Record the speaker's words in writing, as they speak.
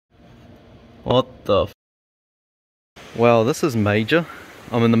What the f? Well, this is major.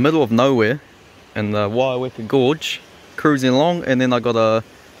 I'm in the middle of nowhere in the Waiweka Gorge, cruising along, and then I got a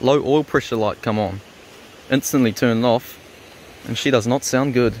low oil pressure light come on. Instantly turned it off, and she does not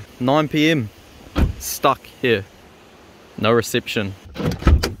sound good. 9 PM, stuck here. No reception.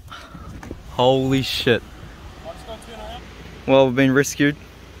 Holy shit. Well, we've been rescued,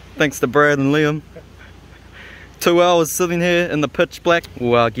 thanks to Brad and Liam. 2 hours sitting here in the pitch black.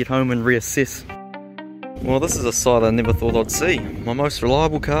 We'll get home and reassess. Well, this is a sight I never thought I'd see. My most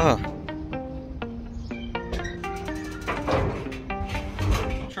reliable car.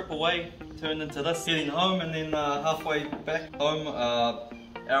 Trip away, turned into this, heading home, and then halfway back home,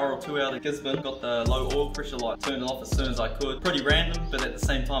 hour or 2 out of Gisborne, got the low oil pressure light, turned it off as soon as I could. Pretty random, but at the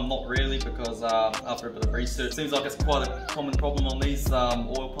same time not really, because after a bit of research, seems like it's quite a common problem on these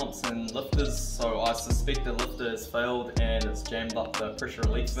oil pumps and lifters, so I suspect the lifter has failed and it's jammed up the pressure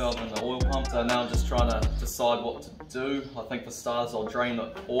relief valve in the oil pump. So now I'm just trying to decide what to do. I think for starters I'll drain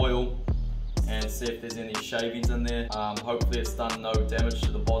the oil and see if there's any shavings in there. Hopefully it's done no damage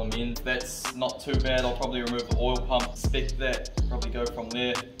to the bottom end. If that's not too bad, I'll probably remove the oil pump, inspect that, probably go from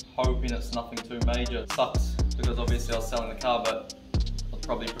there, hoping it's nothing too major. It sucks because obviously I was selling the car, but I'd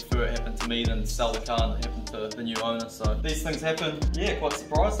probably prefer it happen to me than sell the car and it happen to the new owner. So these things happen. Yeah, quite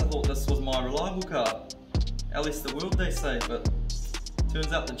surprised. I thought this was my reliable car. At least the world, they say, but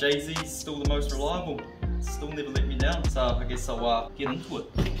turns out the JZ's still the most reliable. Still never let me down, so I guess I'll get into it.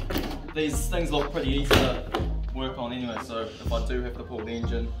 These things look pretty easy to work on anyway, so if I do have to pull the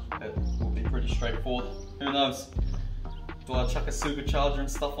engine, it will be pretty straightforward. Who knows? Do I chuck a supercharger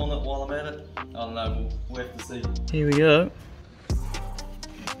and stuff on it while I'm at it? I don't know, we'll have to see. Here we go.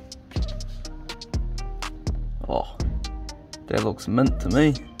 Oh, that looks mint to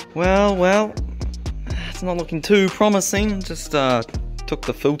me. Well, it's not looking too promising. Just took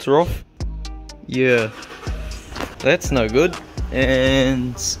the filter off. Yeah, that's no good.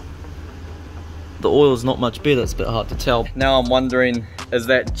 And the oil's not much better, it's a bit hard to tell. Now I'm wondering, is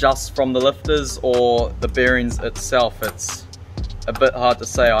that just from the lifters or the bearings itself? It's a bit hard to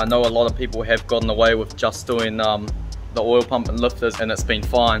say. I know a lot of people have gotten away with just doing the oil pump and lifters and it's been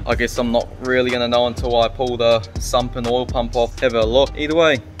fine. I guess I'm not really gonna know until I pull the sump and oil pump off. Have a look. Either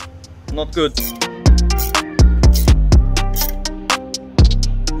way, not good.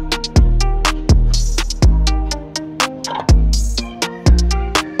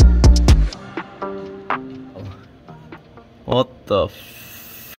 What the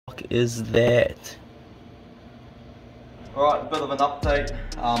fuck is that? Alright, a bit of an update.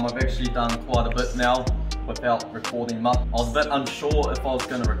 I've actually done quite a bit now without recording much. I was a bit unsure if I was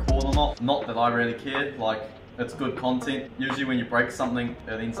going to record or not. Not that I really cared, like it's good content. Usually when you break something,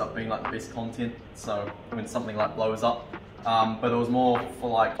 it ends up being like the best content. So when something like blows up. But it was more for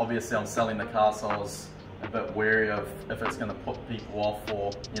like, obviously I'm selling the car, so I was a bit wary of if it's going to put people off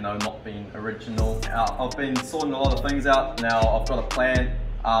or, you know, not being original. I've been sorting a lot of things out. Now I've got a plan.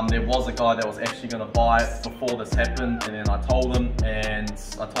 There was a guy that was actually going to buy it before this happened, and then I told him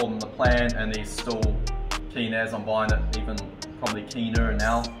the plan, and he's still keen as I'm buying it, even probably keener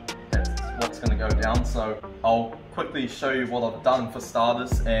now. That's what's going to go down. So I'll quickly show you what I've done for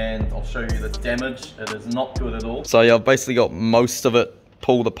starters, and I'll show you the damage. It is not good at all. So yeah, I've basically got most of it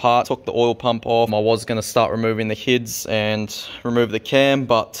pulled apart, took the oil pump off. I was going to start removing the heads and remove the cam,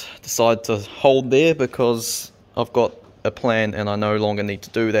 but decided to hold there because I've got a plan and I no longer need to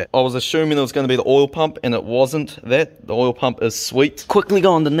do that. I was assuming it was going to be the oil pump and it wasn't that. The oil pump is sweet. Quickly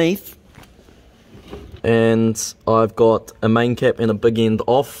go underneath and I've got a main cap and a big end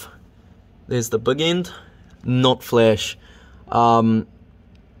off. There's the big end, not flash. I don't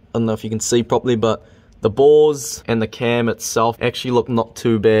know if you can see properly, but the bores and the cam itself actually look not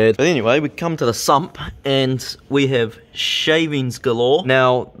too bad. But anyway, we come to the sump and we have shavings galore.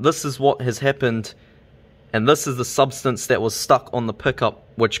 Now, this is what has happened, and this is the substance that was stuck on the pickup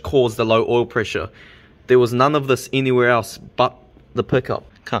which caused the low oil pressure. There was none of this anywhere else but the pickup.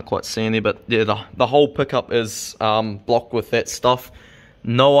 Can't quite see any, but yeah, the whole pickup is blocked with that stuff.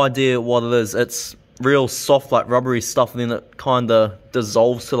 No idea what it is. It's real soft, like rubbery stuff, and then it kind of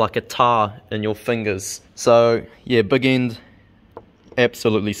dissolves to like a tar in your fingers. So yeah, big end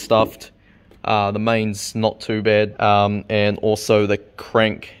absolutely stuffed. The main's not too bad, and also the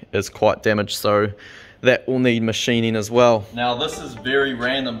crank is quite damaged, so that will need machining as well. Now this is very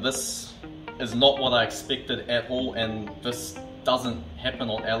random. This is not what I expected at all, and this doesn't happen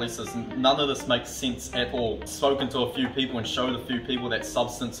on LS's. None of this makes sense at all. I've spoken to a few people and showed a few people that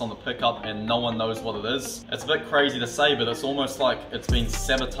substance on the pickup and no one knows what it is. It's a bit crazy to say, but it's almost like it's been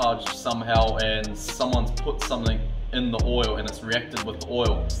sabotaged somehow and someone's put something in the oil and it's reacted with the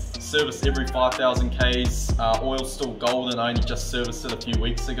oil. serviced every 5,000 Ks. Oil's still golden, I only just serviced it a few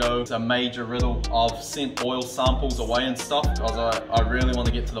weeks ago. It's a major riddle. I've sent oil samples away and stuff because I really want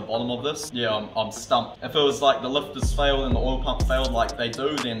to get to the bottom of this. Yeah, I'm stumped. If it was like the lifters failed and the oil pump failed like they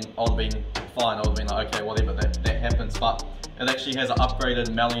do, then I would have been fine. I would have been like, okay, whatever, that happens. But it actually has an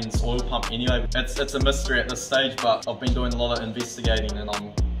upgraded Malian's oil pump anyway. It's a mystery at this stage, but I've been doing a lot of investigating and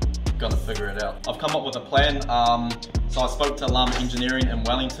I'm gonna figure it out. I've come up with a plan. So I spoke to Llama Engineering in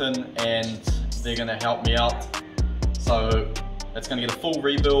Wellington and they're gonna help me out. So it's gonna get a full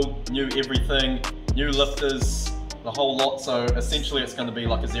rebuild, new everything, new lifters, the whole lot. So essentially it's gonna be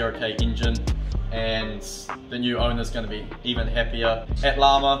like a 0K engine and the new owner's gonna be even happier. At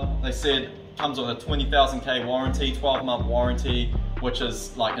Llama, they said comes with a 20,000 K warranty, 12-month warranty, which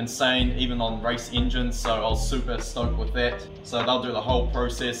is like insane even on race engines, so I was super stoked with that. So they'll do the whole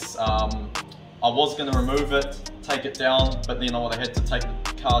process. I was going to remove it, take it down, but then I would have had to take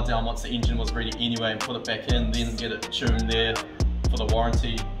the car down once the engine was ready anyway and put it back in, then get it tuned there for the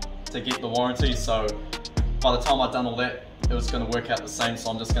warranty, to get the warranty. So by the time I'd done all that, it was going to work out the same,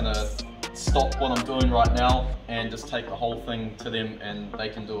 so I'm just going to stop what I'm doing right now and just take the whole thing to them and they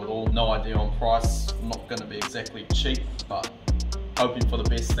can do it all. No idea on price, I'm not going to be exactly cheap, but hoping for the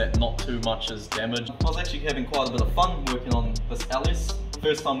best that not too much is damaged. I was actually having quite a bit of fun working on this LS.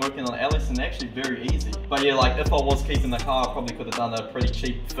 First time working on LS and actually very easy. But yeah, like if I was keeping the car, I probably could have done a pretty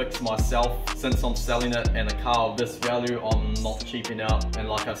cheap fix myself. Since I'm selling it and a car of this value, I'm not cheaping out. And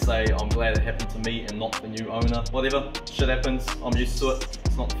like I say, I'm glad it happened to me and not the new owner. Whatever, shit happens, I'm used to it.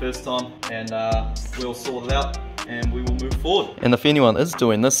 It's not the first time and we'll sort it out and we will move forward. And if anyone is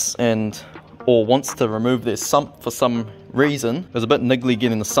doing this or wants to remove their sump for some reason, it was a bit niggly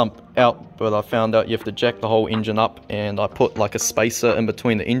getting the sump out, but I found out you have to jack the whole engine up, and I put like a spacer in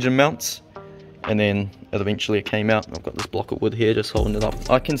between the engine mounts and then eventually it came out. I've got this block of wood here just holding it up.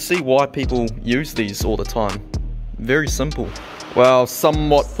 I can see why people use these all the time. Very simple. Well,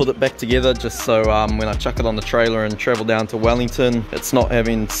 somewhat put it back together just so when I chuck it on the trailer and travel down to Wellington, it's not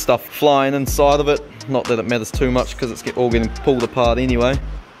having stuff flying inside of it. Not that it matters too much because it's all getting pulled apart anyway.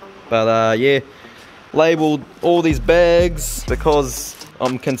 But yeah, labeled all these bags because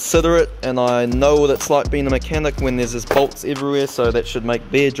I'm considerate and I know what it's like being a mechanic when there's just bolts everywhere, so that should make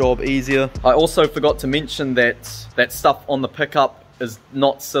their job easier. I also forgot to mention that stuff on the pickup is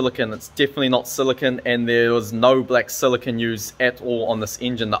not silicon. It's definitely not silicon, and there was no black silicon used at all on this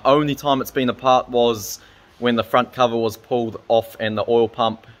engine. The only time it's been apart was when the front cover was pulled off and the oil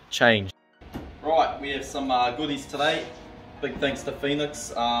pump changed. Right, we have some goodies today. Big thanks to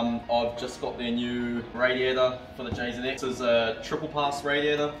Phoenix. I've just got their new radiator for the JZX. This is a triple pass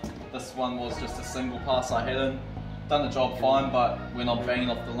radiator. This one was just a single pass I had in. Done the job fine, but when I'm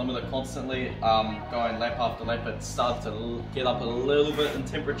banging off the limiter constantly, going lap after lap, it started to get up a little bit in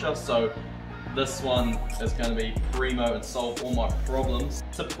temperature. So this one is going to be primo and solve all my problems.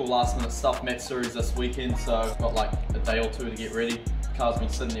 Typical last minute stuff, Matsuris this weekend, so I've got like a day or two to get ready. Car's been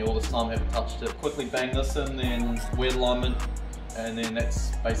sitting there all this time, haven't touched it. Quickly bang this in, then wet alignment, and then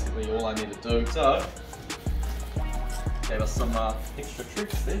that's basically all I need to do. So, gave us some extra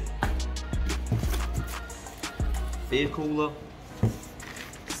tricks there. Air cooler,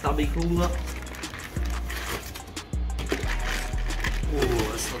 stubby cooler. Oh,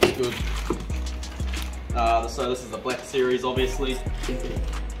 this looks good. So this is the Black Series, obviously.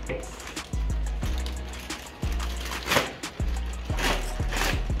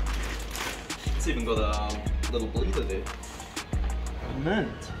 It's even got a little bleeder there. Mint.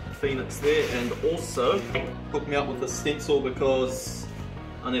 Phoenix there, and also hooked me up with a stencil because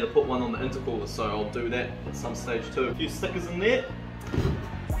I need to put one on the intercooler, so I'll do that at some stage too. A few stickers in there.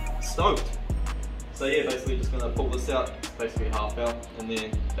 Stoked. So yeah, basically just gonna pull this out, basically half out, and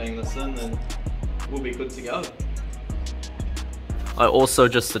then bang this in and we'll be good to go. I also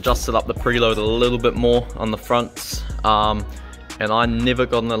just adjusted up the preload a little bit more on the front. And I never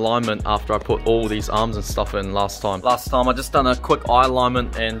got an alignment after I put all these arms and stuff in last time. Last time I just done a quick eye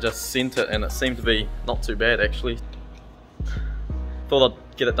alignment and just sent it, and it seemed to be not too bad actually. Thought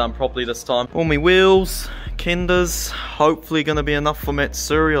I'd get it done properly this time. All my wheels, Kenders, hopefully gonna be enough for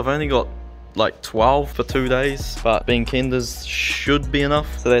Matsuri. I've only got like 12 for 2 days, but being Kenders should be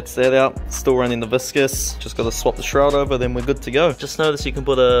enough. So that's that out. Still running the viscous. Just gotta swap the shroud over, then we're good to go. Just noticed you can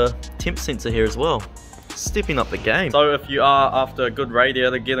put a temp sensor here as well. Stepping up the game. So if you are after a good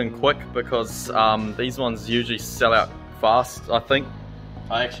radiator, get in quick because these ones usually sell out fast, I think.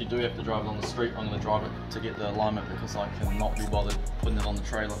 I actually do have to drive it on the street. I'm going to drive it to get the alignment because I cannot be bothered putting it on the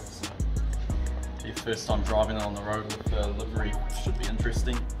trailer. So your first time driving it on the road with the livery should be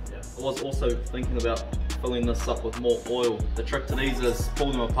interesting. Yeah. I was also thinking about filling this up with more oil. The trick to these is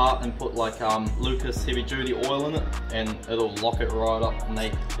pull them apart and put like Lucas heavy duty oil in it, and it'll lock it right up and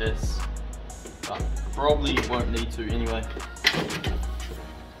make this. But probably won't need to anyway.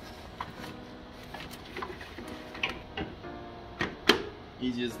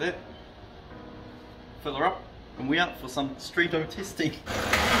 Easy as that. Fill her up and we out for some streeto testing.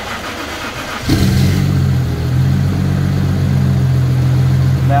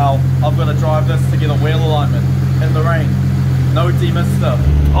 Now I've got to drive this to get a wheel alignment in the rain. No demister.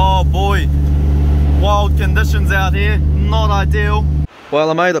 Oh boy, wild conditions out here, not ideal. Well,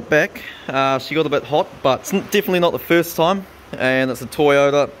 I made it back. She got a bit hot, but it's definitely not the first time. And it's a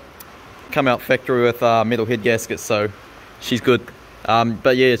Toyota, come out factory with metal head gaskets, so she's good.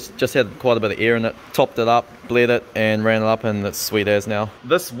 But yeah, it's just had quite a bit of air in it. Topped it up, bled it, and ran it up, and it's sweet as now.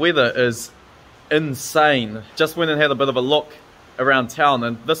 This weather is insane. Just went and had a bit of a look around town,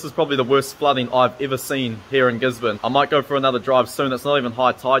 and this is probably the worst flooding I've ever seen here in Gisborne. I might go for another drive soon. It's not even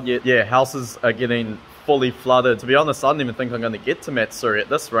high tide yet. Yeah, houses are getting fully flooded. To be honest, I don't even think I'm going to get to Matsuri at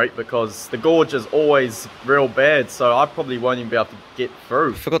this rate, because the gorge is always real bad, so I probably won't even be able to get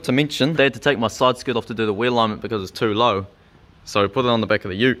through. Forgot to mention, they had to take my side skirt off to do the wheel alignment because it's too low. So put it on the back of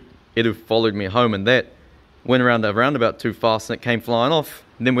the ute. Edu followed me home, and that went around the roundabout too fast and it came flying off.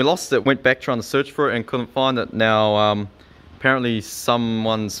 And then we lost it, went back trying to search for it and couldn't find it. Now apparently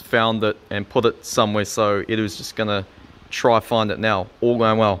someone's found it and put it somewhere, so Edu's just gonna try find it now. All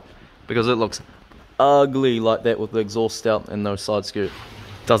going well, because it looks ugly like that with the exhaust out and no side skirt.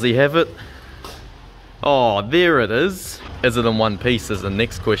 Does he have it? Oh, there it is. Is it in one piece is the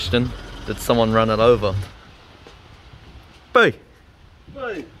next question. Did someone run it over? B,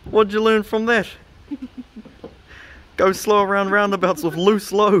 what'd you learn from that? Go slow around roundabouts with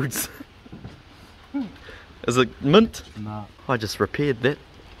loose loads. Is it mint? Nah. I just repaired that.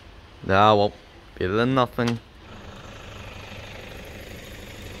 Nah, well, better than nothing.